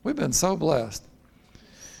 We've been so blessed.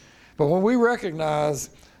 But when we recognize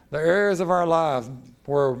the areas of our lives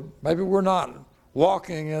where maybe we're not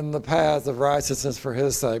walking in the paths of righteousness for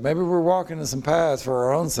His sake, maybe we're walking in some paths for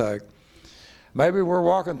our own sake, maybe we're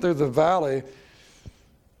walking through the valley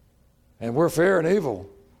and we're fearing evil.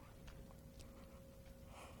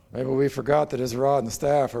 Maybe we forgot that His rod and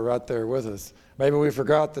staff are right there with us. Maybe we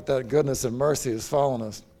forgot that goodness and mercy has fallen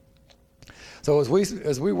us. So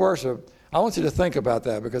as we worship, I want you to think about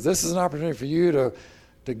that, because this is an opportunity for you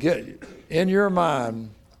to get in your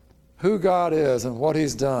mind who God is and what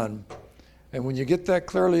He's done. And when you get that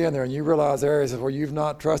clearly in there and you realize areas where you've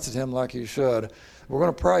not trusted Him like you should, we're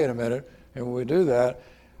going to pray in a minute. And when we do that,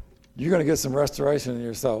 you're going to get some restoration in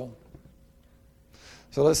your soul.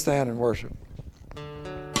 So let's stand and worship.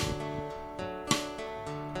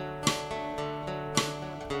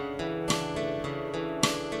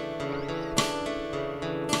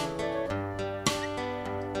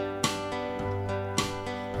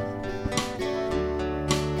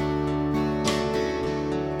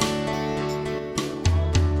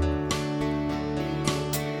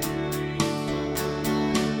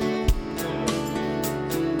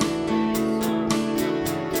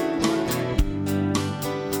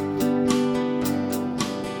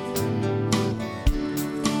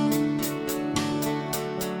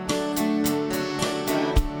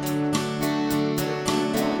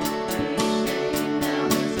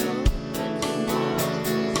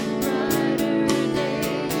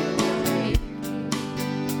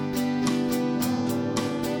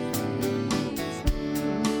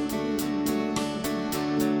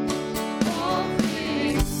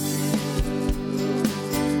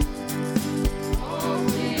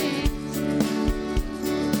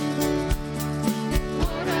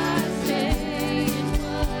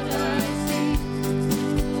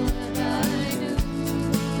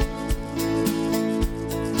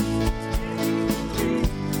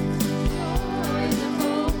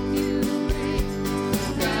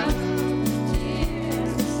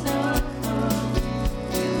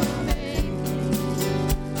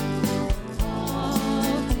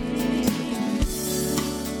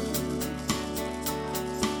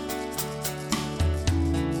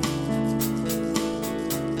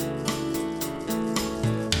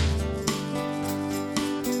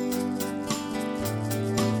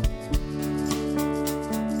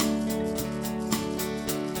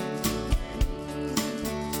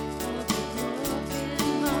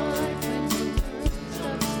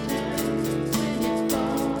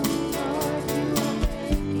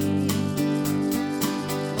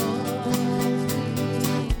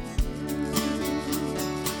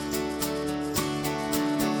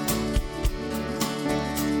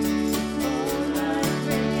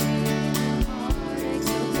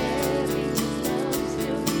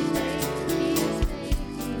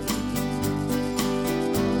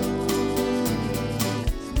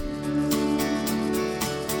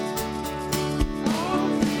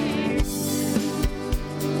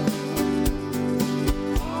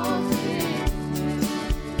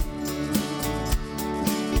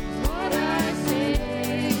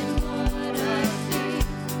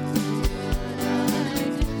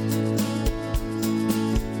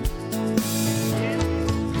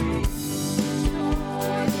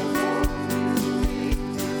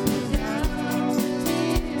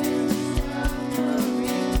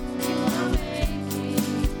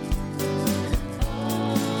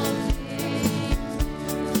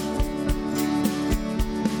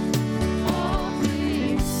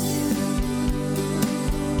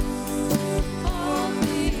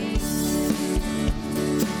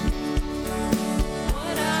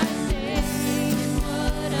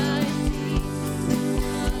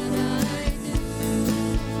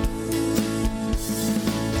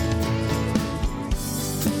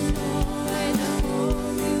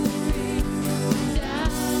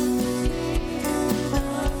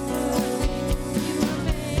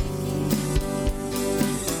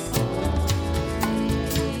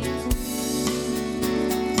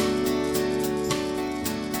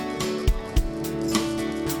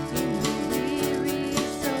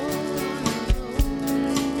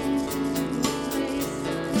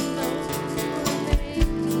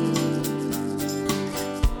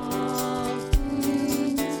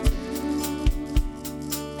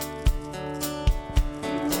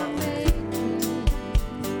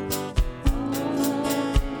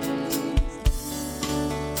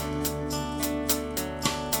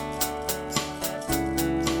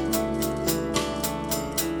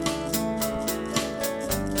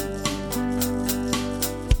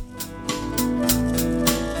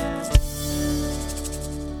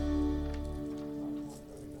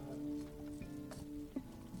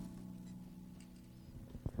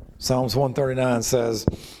 Psalms 139 says,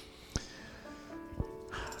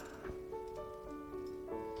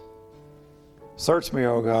 "Search me,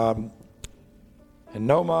 O God, and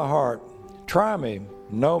know my heart. Try me,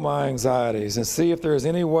 know my anxieties, and see if there is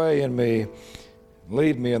any way in me.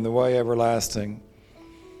 Lead me in the way everlasting."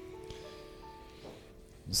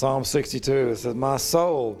 Psalm 62, it says, "My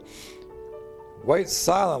soul waits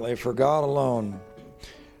silently for God alone,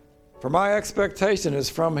 for my expectation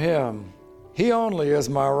is from him. He only is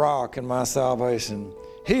my rock and my salvation.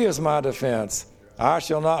 He is my defense. I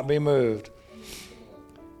shall not be moved.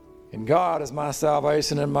 And God is my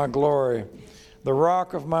salvation and my glory, the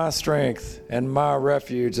rock of my strength, and my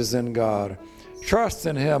refuge is in God. Trust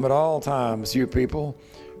in him at all times, you people.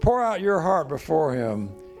 Pour out your heart before him.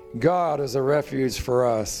 God is a refuge for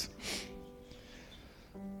us."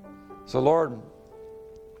 So, Lord,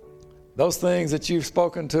 those things that you've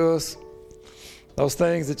spoken to us, those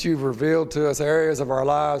things that you've revealed to us, areas of our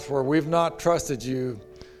lives where we've not trusted you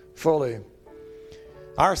fully,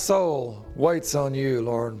 our soul waits on you,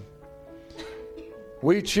 Lord.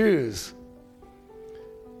 We choose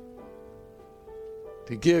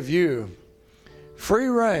to give you free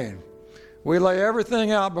rein. We lay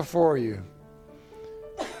everything out before you.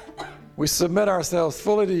 We submit ourselves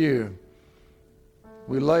fully to you.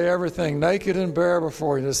 We lay everything naked and bare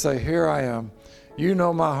before you to say, "Here I am. You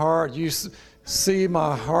know my heart. You see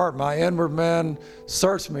my heart, my inward man.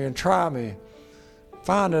 Search me and try me.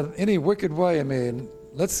 Find any wicked way in me, and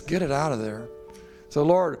let's get it out of there." So,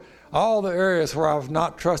 Lord, all the areas where I've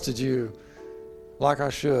not trusted you like I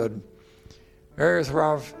should, areas where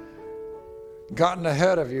I've gotten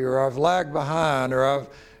ahead of you, or I've lagged behind, or I've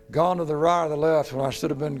gone to the right or the left when I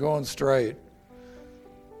should have been going straight,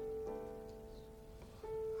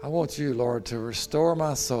 I want you, Lord, to restore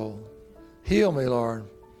my soul. Heal me, Lord.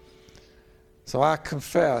 So I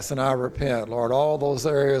confess and I repent, Lord, all those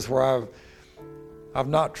areas where I've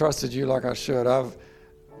not trusted you like I should.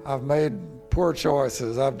 I've made poor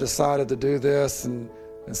choices. I've decided to do this and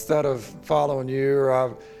instead of following you,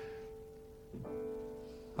 or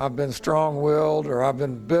I've been strong-willed, or I've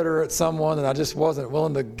been bitter at someone and I just wasn't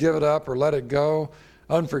willing to give it up or let it go.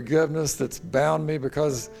 Unforgiveness that's bound me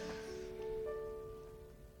because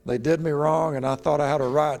they did me wrong and I thought I had a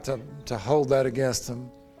right to hold that against them.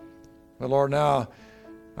 But Lord, now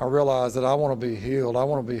I realize that I want to be healed. I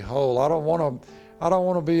want to be whole. I don't want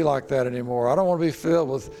to be like that anymore. I don't want to be filled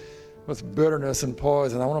with bitterness and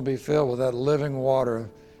poison. I want to be filled with that living water.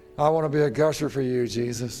 I want to be a gusher for you,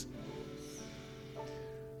 Jesus.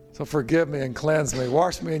 So forgive me and cleanse me.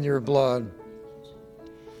 Wash me in your blood.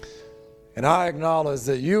 And I acknowledge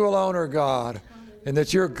that you alone are God, and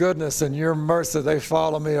that your goodness and your mercy, they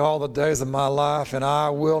follow me all the days of my life, and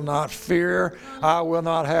I will not fear. I will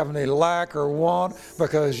not have any lack or want,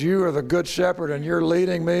 because you are the good shepherd and you're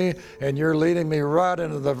leading me, and you're leading me right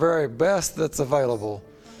into the very best that's available.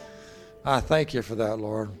 I thank you for that,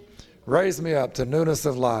 Lord. Raise me up to newness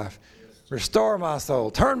of life. Restore my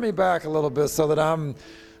soul. Turn me back a little bit so that I'm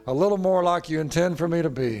a little more like you intend for me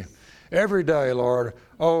to be. Every day, Lord,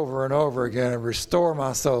 over and over again, and restore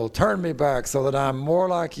my soul. Turn me back so that I'm more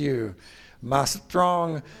like you. My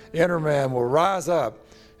strong inner man will rise up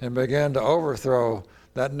and begin to overthrow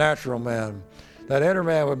that natural man. That inner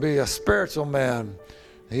man would be a spiritual man.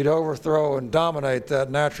 He'd overthrow and dominate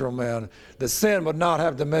that natural man. That sin would not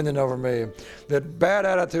have dominion over me. That bad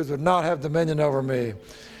attitudes would not have dominion over me.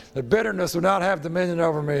 That bitterness would not have dominion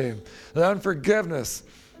over me. That unforgiveness,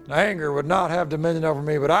 anger would not have dominion over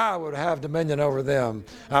me, but I would have dominion over them.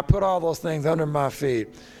 I put all those things under my feet,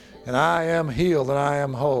 and I am healed and I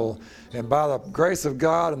am whole. And by the grace of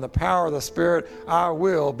God and the power of the Spirit, I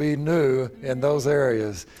will be new in those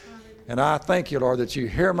areas. And I thank you, Lord, that you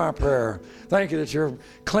hear my prayer. Thank you that you're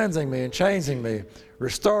cleansing me and changing me,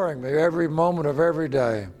 restoring me every moment of every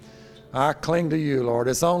day. I cling to you, Lord.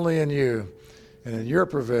 It's only in you and in your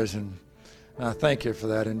provision. And I thank you for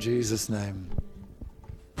that in Jesus' name.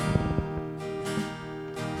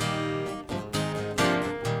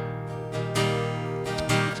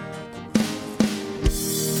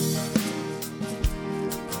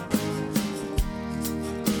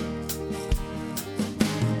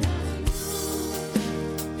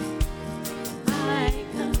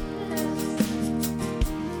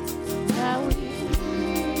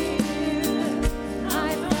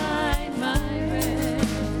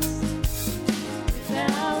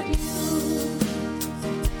 Without you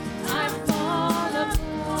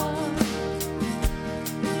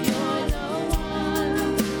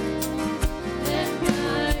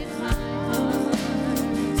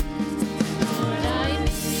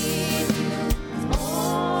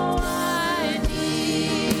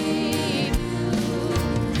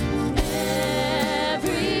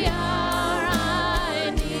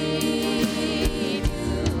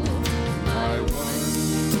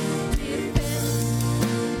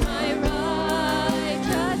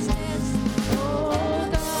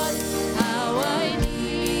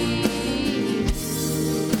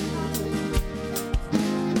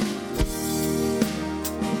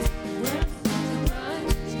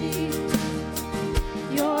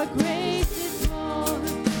your grace is more.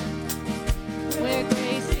 Where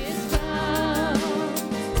grace is found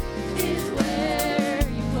is where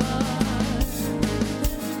you are.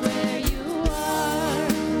 Where you are,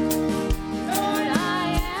 Lord,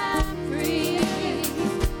 I am free.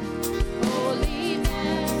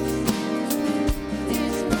 Holiness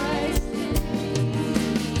is Christ in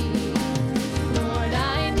me. Lord,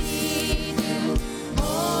 I need you.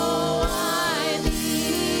 Oh, I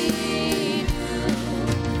need you.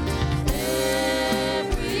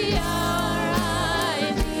 Every hour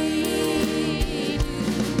I need you.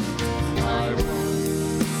 My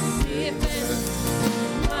one defense,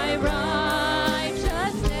 my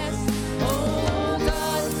righteousness. Oh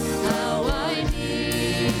God, how I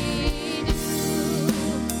need you.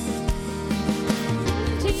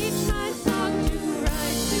 Teach my song to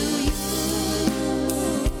rise to you.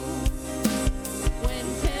 When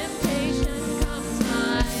temptation comes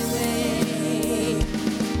my way,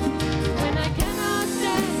 when I cannot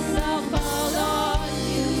stand, I'll fall on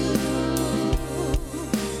you.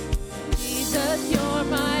 Jesus, you're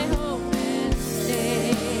my hope and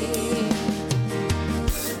stay.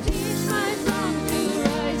 Teach my song to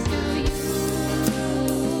rise to you.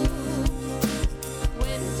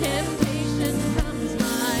 When temptation comes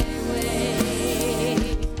my way,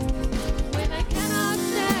 when I cannot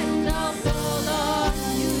stand, I'll fall on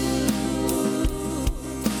you.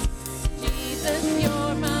 Jesus,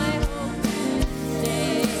 you're my hope and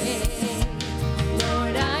stay.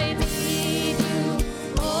 Lord, I need you.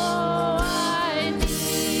 Oh, I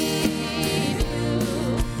need you.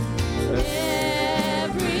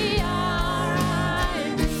 Every hour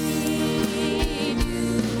I need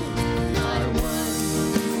you. My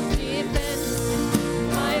one defense,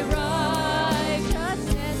 my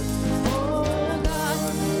righteousness. Oh God,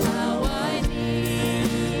 how I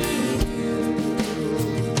need you.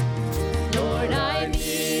 Lord, I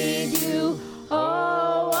need you.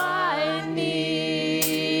 Oh, I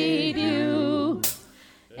need you.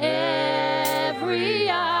 Every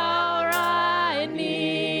hour I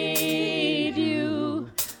need you.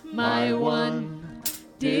 My one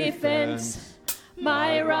defense,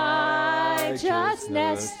 my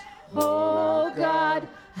righteousness. Oh God,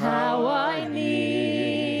 how I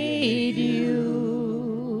need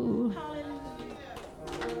you.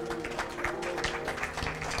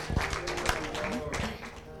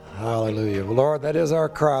 Hallelujah. Well, Lord, that is our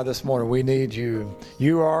cry this morning. We need you.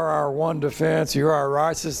 You are our one defense. You are our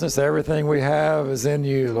righteousness. Everything we have is in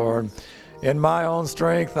you, Lord. In my own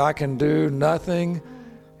strength, I can do nothing,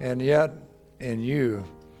 and yet in you,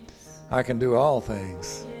 I can do all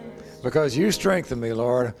things. Because you strengthen me,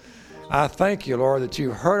 Lord. I thank you, Lord, that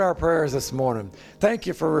you heard our prayers this morning. Thank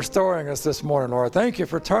you for restoring us this morning, Lord. Thank you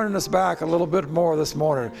for turning us back a little bit more this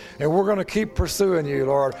morning. And we're going to keep pursuing you,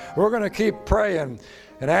 Lord. We're going to keep praying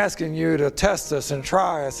and asking you to test us and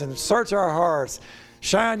try us and search our hearts.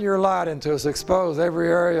 Shine your light into us. Expose every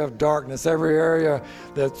area of darkness, every area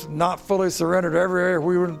that's not fully surrendered, every area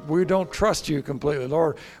we don't trust you completely,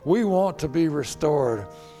 Lord. We want to be restored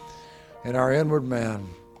in our inward man.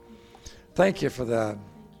 Thank you for that.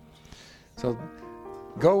 So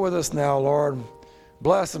go with us now, Lord.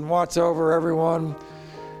 Bless and watch over everyone.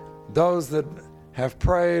 Those that have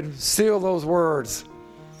prayed, seal those words.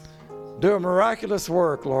 Do a miraculous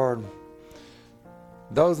work, Lord.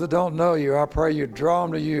 Those that don't know you, I pray you draw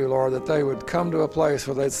them to you, Lord, that they would come to a place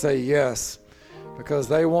where they'd say yes, because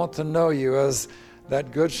they want to know you as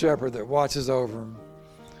that good shepherd that watches over them.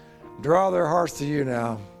 Draw their hearts to you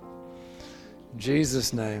now. In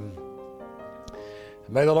Jesus' name.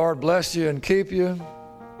 May the Lord bless you and keep you.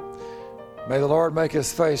 May the Lord make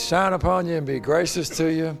his face shine upon you and be gracious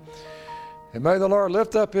to you. And may the Lord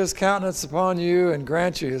lift up his countenance upon you and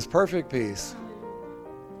grant you his perfect peace.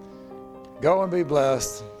 Go and be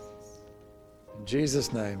blessed. In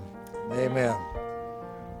Jesus' name, amen.